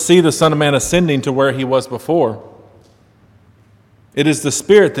see the Son of Man ascending to where he was before. It is the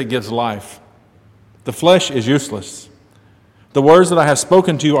Spirit that gives life. The flesh is useless. The words that I have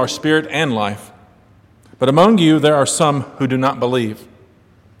spoken to you are spirit and life. But among you there are some who do not believe.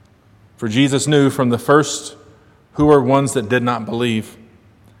 For Jesus knew from the first who were ones that did not believe,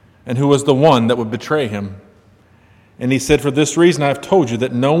 and who was the one that would betray him. And he said, for this reason I have told you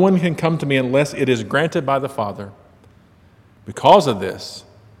that no one can come to me unless it is granted by the Father. Because of this,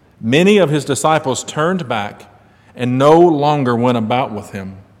 many of his disciples turned back and no longer went about with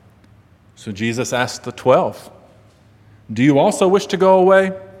him. So Jesus asked the 12, do you also wish to go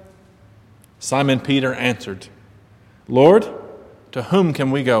away? Simon Peter answered, Lord, to whom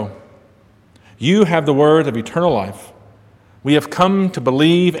can we go? You have the word of eternal life. We have come to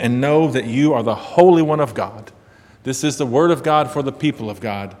believe and know that you are the Holy One of God. This is the word of God for the people of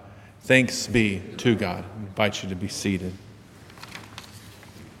God. Thanks be to God. I invite you to be seated.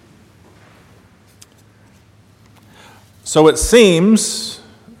 So it seems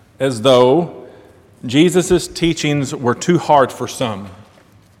as though Jesus' teachings were too hard for some.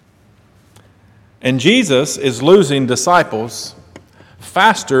 And Jesus is losing disciples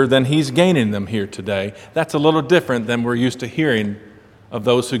faster than he's gaining them here today. That's a little different than we're used to hearing of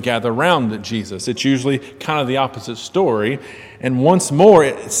those who gather around Jesus. It's usually kind of the opposite story. And once more,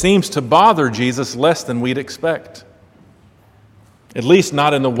 it seems to bother Jesus less than we'd expect. At least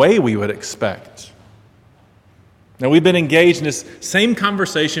not in the way we would expect. Now, we've been engaged in this same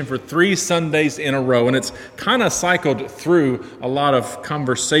conversation for 3 Sundays in a row, and it's kind of cycled through a lot of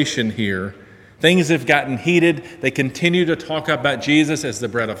conversation here. Things have gotten heated. They continue to talk about Jesus as the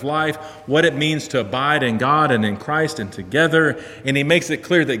bread of life, what it means to abide in God and in Christ and together. And he makes it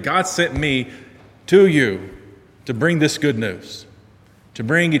clear that God sent me to you to bring this good news, to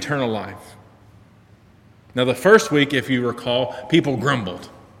bring eternal life. Now, the first week, if you recall, people grumbled.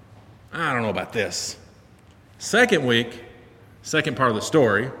 I don't know about this. Second week, second part of the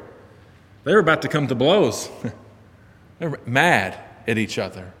story, they were about to come to blows. They were mad at each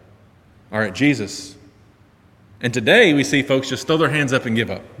other. All right, Jesus. And today we see folks just throw their hands up and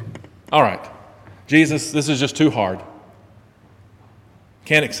give up. All right, Jesus, this is just too hard.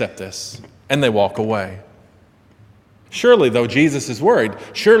 Can't accept this. And they walk away. Surely, though, Jesus is worried.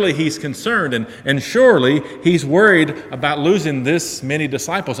 Surely he's concerned, and surely he's worried about losing this many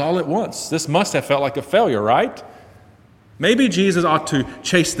disciples all at once. This must have felt like a failure, right? Maybe Jesus ought to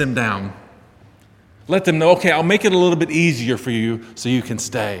chase them down. Let them know, okay, I'll make it a little bit easier for you so you can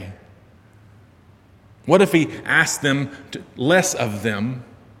stay. What if he asked them less of them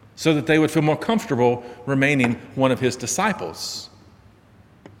so that they would feel more comfortable remaining one of his disciples?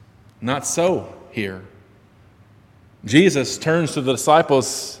 Not so here. Jesus turns to the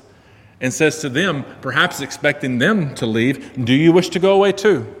disciples and says to them, perhaps expecting them to leave, do you wish to go away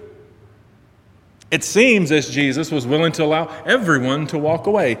too? It seems as Jesus was willing to allow everyone to walk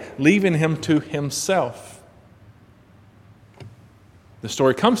away, leaving him to himself. The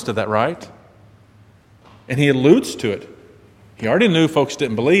story comes to that, right? And he alludes to it. He already knew folks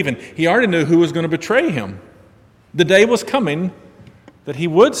didn't believe, and he already knew who was going to betray him. The day was coming that he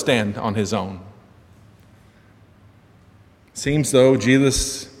would stand on his own. Seems though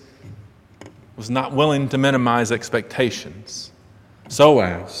Jesus was not willing to minimize expectations so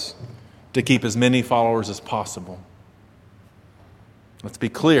as to keep as many followers as possible. Let's be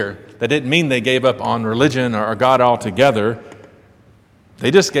clear, that didn't mean they gave up on religion or God altogether. They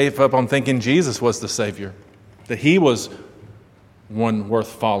just gave up on thinking Jesus was the Savior, that he was one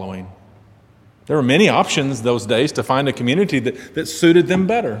worth following. There were many options those days to find a community that suited them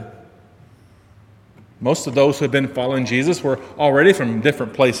better. Most of those who had been following Jesus were already from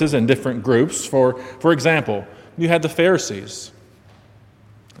different places and different groups. For example, you had the Pharisees.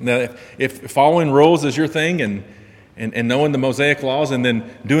 Now, if following rules is your thing and knowing the Mosaic laws and then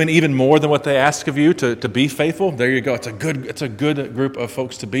doing even more than what they ask of you to be faithful, there you go. It's a good group of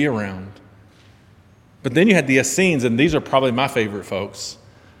folks to be around. But then you had the Essenes, and these are probably my favorite folks.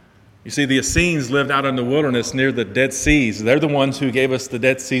 You see, the Essenes lived out in the wilderness near the Dead Seas. They're the ones who gave us the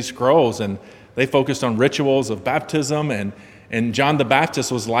Dead Sea Scrolls, and they focused on rituals of baptism, and John the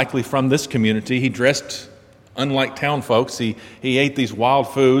Baptist was likely from this community. He dressed unlike town folks. He ate these wild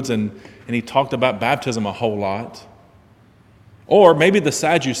foods, and he talked about baptism a whole lot. Or maybe the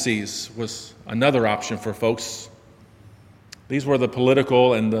Sadducees was another option for folks. These were the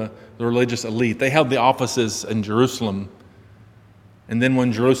political and the religious elite. They held the offices in Jerusalem. And then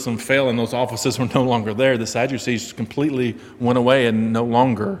when Jerusalem fell and those offices were no longer there, the Sadducees completely went away and no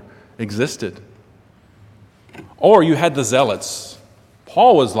longer existed. Or you had the Zealots.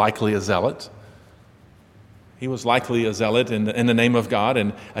 Paul was likely a zealot. He was likely a zealot in the name of God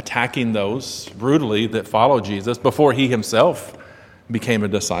and attacking those brutally that followed Jesus before he himself became a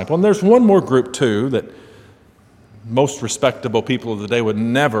disciple. And there's one more group, too, that most respectable people of the day would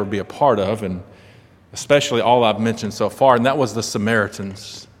never be a part of, and especially all I've mentioned so far, and that was the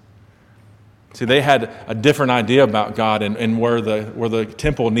Samaritans. See, they had a different idea about God and where the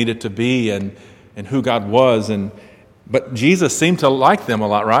temple needed to be and who God was. But Jesus seemed to like them a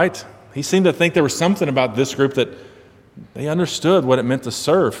lot, right? He seemed to think there was something about this group that they understood what it meant to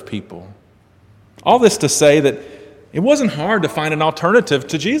serve people. All this to say that it wasn't hard to find an alternative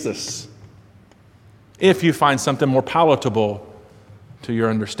to Jesus if you find something more palatable to your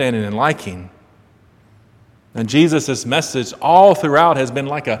understanding and liking. And Jesus' message all throughout has been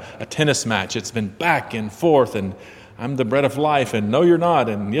like a tennis match. It's been back and forth, and I'm the bread of life, and no, you're not,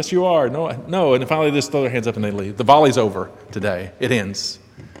 and yes, you are, no, and finally they just throw their hands up and they leave. The volley's over today. It ends.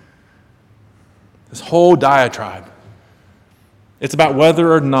 This whole diatribe. It's about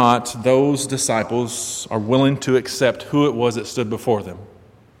whether or not those disciples are willing to accept who it was that stood before them.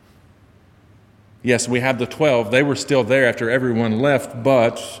 Yes, we have the 12. They were still there after everyone left,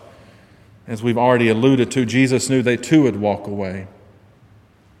 but as we've already alluded to, Jesus knew they too would walk away.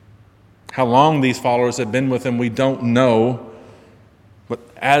 How long these followers had been with him, we don't know. But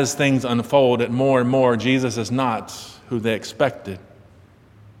as things unfold, more and more, Jesus is not who they expected.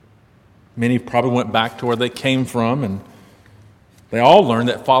 Many probably went back to where they came from, and they all learned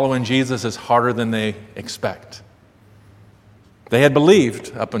that following Jesus is harder than they expect. They had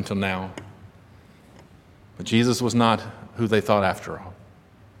believed up until now, but Jesus was not who they thought after all.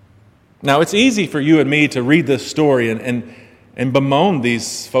 Now, it's easy for you and me to read this story and bemoan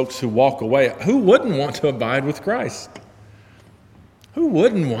these folks who walk away. Who wouldn't want to abide with Christ? Who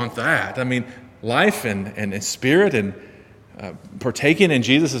wouldn't want that? I mean, life and spirit and partaking in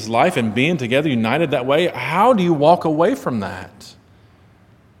Jesus' life and being together united that way, how do you walk away from that?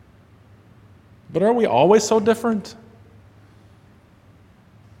 But are we always so different?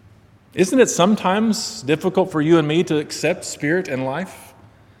 Isn't it sometimes difficult for you and me to accept spirit and life?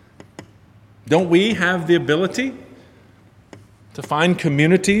 Don't we have the ability to find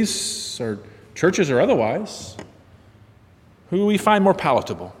communities or churches or otherwise who we find more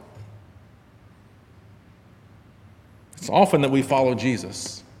palatable? It's often that we follow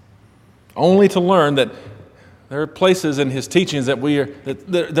Jesus, only to learn that there are places in his teachings that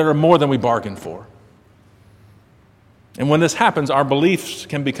are more than we bargained for. And when this happens, our beliefs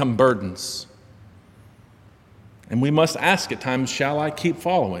can become burdens. And we must ask at times, shall I keep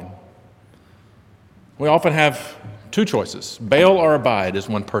following? We often have two choices, bail or abide, as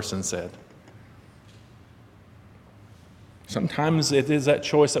one person said. Sometimes it is that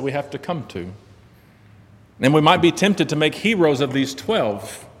choice that we have to come to. And we might be tempted to make heroes of these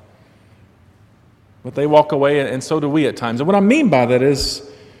 12. But they walk away, and so do we at times. And what I mean by that is,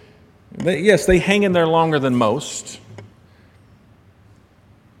 yes, they hang in there longer than most.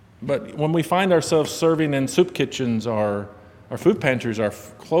 But when we find ourselves serving in soup kitchens, our food pantries, our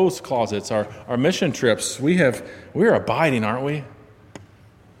clothes closets, our mission trips, we're abiding, aren't we?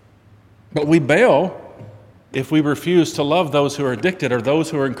 But we bail if we refuse to love those who are addicted or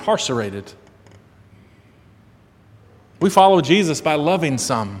those who are incarcerated. We follow Jesus by loving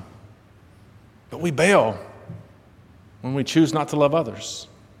some, but we bail when we choose not to love others.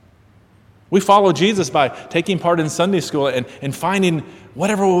 We follow Jesus by taking part in Sunday school and finding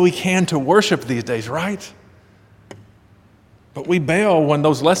whatever we can to worship these days, right? But we bail when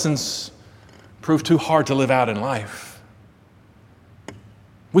those lessons prove too hard to live out in life.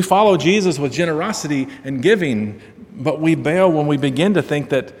 We follow Jesus with generosity and giving, but we bail when we begin to think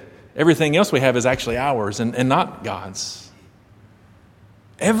that everything else we have is actually ours and not God's.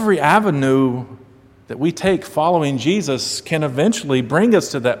 Every avenue that we take following Jesus can eventually bring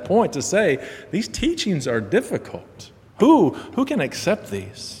us to that point to say, these teachings are difficult. Who can accept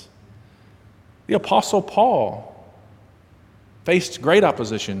these? The Apostle Paul faced great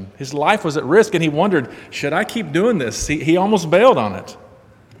opposition. His life was at risk, and he wondered, should I keep doing this? He almost bailed on it.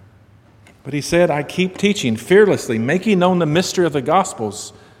 But he said, I keep teaching fearlessly, making known the mystery of the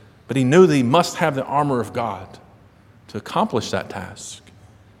Gospels. But he knew that he must have the armor of God to accomplish that task.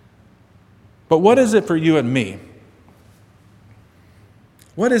 But what is it for you and me?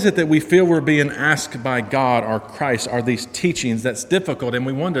 What is it that we feel we're being asked by God or Christ, are these teachings that's difficult, and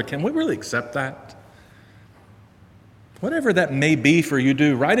we wonder, can we really accept that? Whatever that may be for you,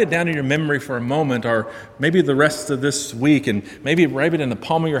 do write it down in your memory for a moment, or maybe the rest of this week, and maybe write it in the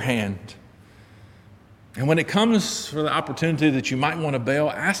palm of your hand. And when it comes for the opportunity that you might want to bail,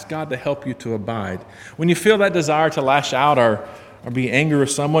 ask God to help you to abide. When you feel that desire to lash out or be angry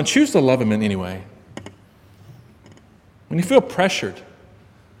with someone, choose to love him in any way. when you feel pressured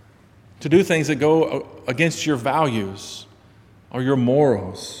to do things that go against your values or your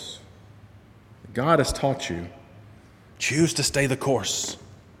morals, God has taught you, choose to stay the course.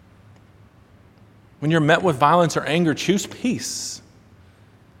 When you're met with violence or anger, choose peace.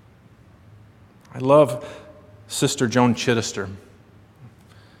 I love Sister Joan Chittister.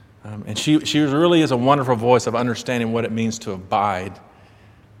 And she really is a wonderful voice of understanding what it means to abide.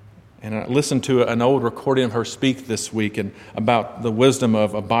 And I listened to an old recording of her speak this week and about the wisdom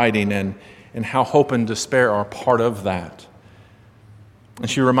of abiding and how hope and despair are part of that. And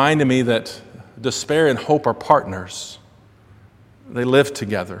she reminded me that despair and hope are partners. They live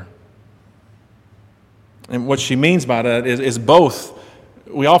together. And what she means by that is both.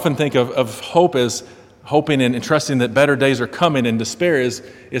 We often think of hope as hoping and trusting that better days are coming, and despair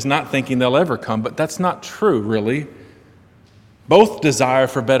is not thinking they'll ever come. But that's not true, really. Both desire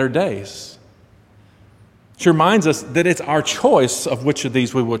for better days. She reminds us that it's our choice of which of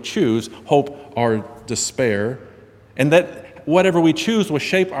these we will choose, hope or despair, and that whatever we choose will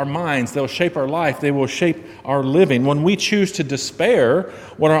shape our minds, they'll shape our life, they will shape our living. When we choose to despair,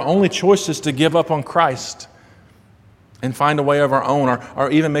 when our only choice is to give up on Christ and find a way of our own,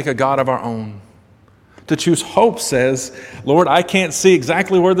 or even make a God of our own. To choose hope says, Lord, I can't see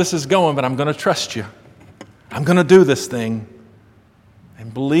exactly where this is going, but I'm going to trust you. I'm going to do this thing.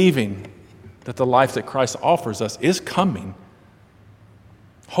 And believing that the life that Christ offers us is coming.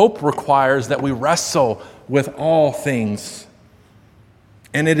 Hope requires that we wrestle with all things.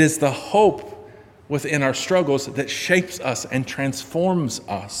 And it is the hope within our struggles that shapes us and transforms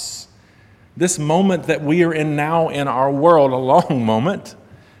us. This moment that we are in now in our world, a long moment,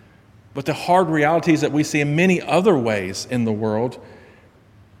 but the hard realities that we see in many other ways in the world,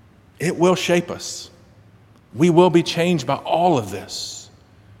 it will shape us. We will be changed by all of this.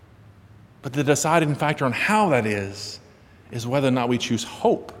 But the deciding factor on how that is whether or not we choose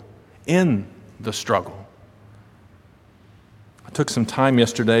hope in the struggle. I took some time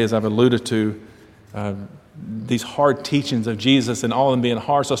yesterday, as I've alluded to, these hard teachings of Jesus and all of them being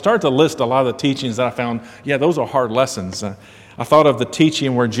hard. So I started to list a lot of the teachings that I found, those are hard lessons. I thought of the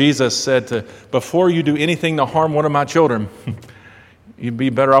teaching where Jesus said before you do anything to harm one of my children, you'd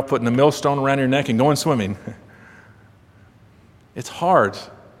be better off putting a millstone around your neck and going swimming. It's hard.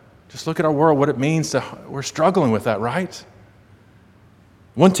 Just look at our world, what it means we're struggling with that, right?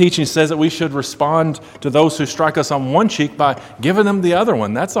 One teaching says that we should respond to those who strike us on one cheek by giving them the other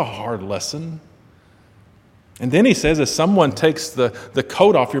one. That's a hard lesson. And then he says, if someone takes the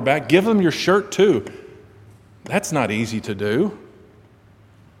coat off your back, give them your shirt too. That's not easy to do.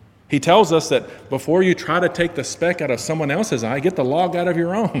 He tells us that before you try to take the speck out of someone else's eye, get the log out of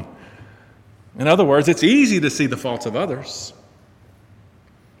your own. In other words, it's easy to see the faults of others.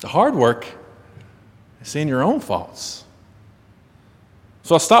 The hard work is seeing your own faults.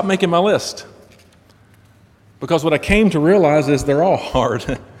 So I stopped making my list. Because what I came to realize is they're all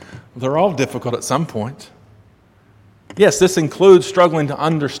hard. They're all difficult at some point. Yes, this includes struggling to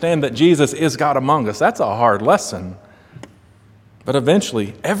understand that Jesus is God among us. That's a hard lesson. But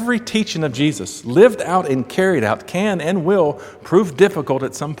eventually, every teaching of Jesus, lived out and carried out, can and will prove difficult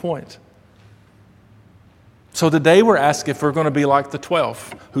at some point. So today we're asked if we're going to be like the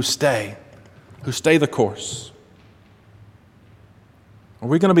 12 who stay the course. Are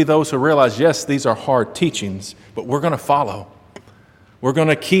we going to be those who realize, yes, these are hard teachings, but we're going to follow. We're going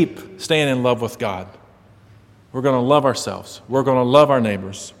to keep staying in love with God. We're going to love ourselves. We're going to love our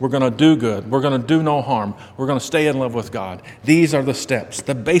neighbors. We're going to do good. We're going to do no harm. We're going to stay in love with God. These are the steps,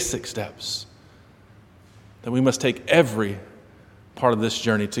 the basic steps, that we must take every part of this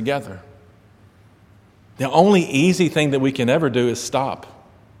journey together. The only easy thing that we can ever do is stop.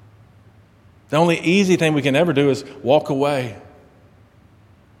 The only easy thing we can ever do is walk away.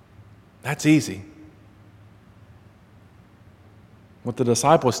 That's easy. What the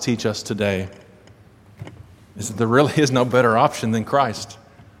disciples teach us today is that there really is no better option than Christ,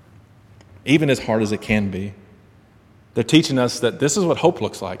 even as hard as it can be. They're teaching us that this is what hope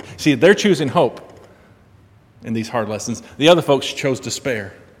looks like. See, they're choosing hope in these hard lessons. The other folks chose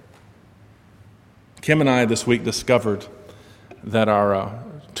despair. Kim and I this week discovered that our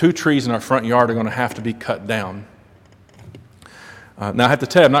 2 trees in our front yard are going to have to be cut down. Now, I have to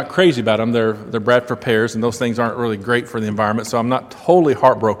tell you, I'm not crazy about them. They're Bradford pears, and those things aren't really great for the environment, so I'm not totally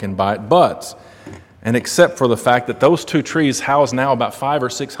heartbroken by it. And except for the fact that those 2 trees house now about 5 or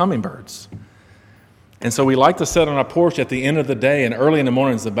 6 hummingbirds. And so we like to sit on our porch at the end of the day, and early in the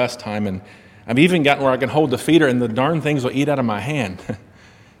morning is the best time. And I've even gotten where I can hold the feeder, and the darn things will eat out of my hand.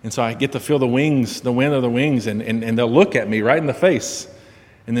 And so I get to feel the wind of the wings, and they'll look at me right in the face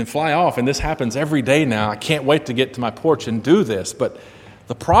and then fly off. And this happens every day now. I can't wait to get to my porch and do this. But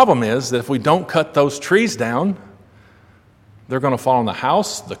the problem is that if we don't cut those trees down, they're going to fall on the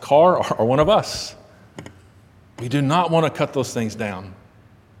house, the car, or one of us. We do not want to cut those things down.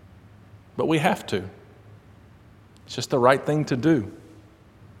 But we have to. It's just the right thing to do.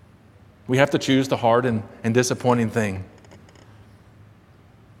 We have to choose the hard and disappointing thing.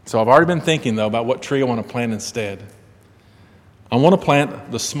 So I've already been thinking, though, about what tree I want to plant instead. I want to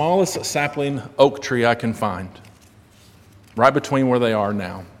plant the smallest sapling oak tree I can find, right between where they are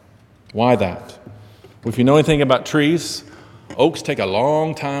now. Why that? Well, if you know anything about trees, oaks take a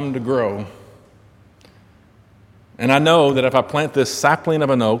long time to grow. And I know that if I plant this sapling of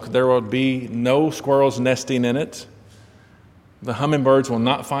an oak, there will be no squirrels nesting in it. The hummingbirds will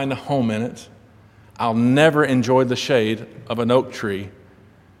not find a home in it. I'll never enjoy the shade of an oak tree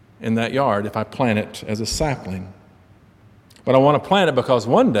in that yard if I plant it as a sapling. But I want to plant it because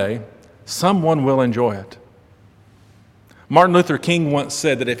one day someone will enjoy it. Martin Luther King once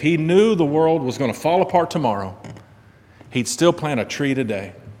said that if he knew the world was going to fall apart tomorrow, he'd still plant a tree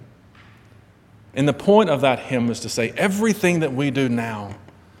today. And the point of that hymn is to say everything that we do now,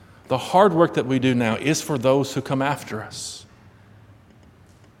 the hard work that we do now, is for those who come after us.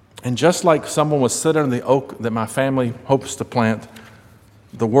 And just like someone was sitting under the oak that my family hopes to plant,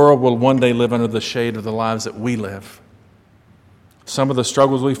 the world will one day live under the shade of the lives that we live. Some of the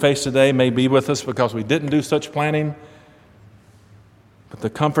struggles we face today may be with us because we didn't do such planting, but the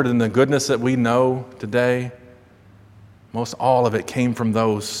comfort and the goodness that we know today, most all of it came from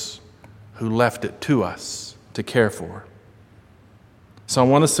those who left it to us to care for. So I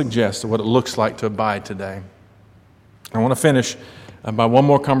want to suggest what it looks like to abide today. I want to finish by one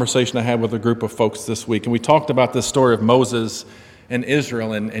more conversation I had with a group of folks this week. And we talked about this story of Moses and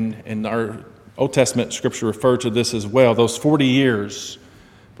Israel, and our Old Testament scripture referred to this as well, those 40 years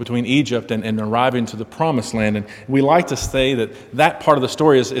between Egypt and arriving to the Promised Land. And we like to say that part of the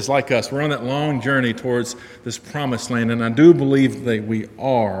story is like us. We're on that long journey towards this Promised Land, and I do believe that we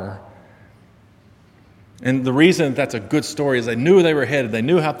are. And the reason that's a good story is they knew they were headed. They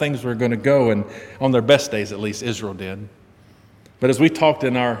knew how things were going to go, and on their best days, at least, Israel did. But as we talked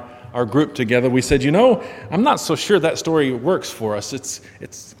in our group together, we said, I'm not so sure that story works for us.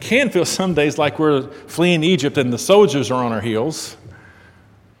 It can feel some days like we're fleeing Egypt and the soldiers are on our heels.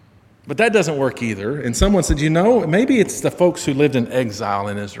 But that doesn't work either. And someone said, maybe it's the folks who lived in exile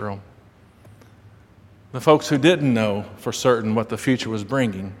in Israel. The folks who didn't know for certain what the future was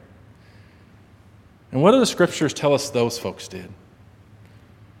bringing. And what do the scriptures tell us those folks did?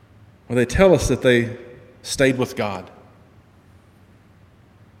 Well, they tell us that they stayed with God.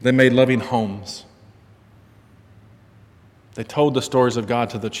 They made loving homes. They told the stories of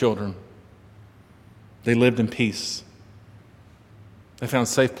God to the children. They lived in peace. They found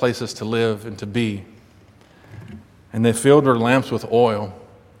safe places to live and to be. And they filled their lamps with oil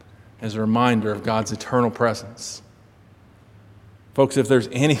as a reminder of God's eternal presence. Folks, if there's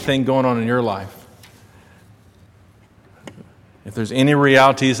anything going on in your life, if there's any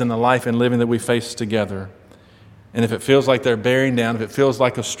realities in the life and living that we face together, and if it feels like they're bearing down, if it feels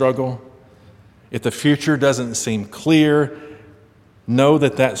like a struggle, if the future doesn't seem clear, know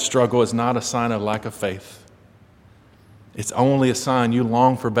that struggle is not a sign of lack of faith. It's only a sign you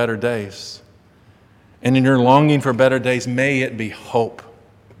long for better days. And in your longing for better days, may it be hope.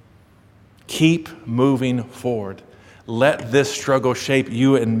 Keep moving forward. Let this struggle shape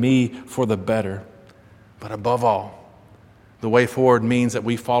you and me for the better. But above all, the way forward means that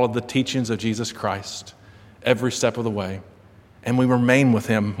we follow the teachings of Jesus Christ every step of the way, and we remain with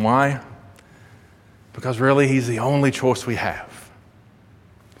him. Why? Because really, he's the only choice we have.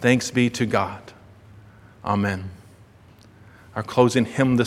 Thanks be to God. Amen. Our closing hymn this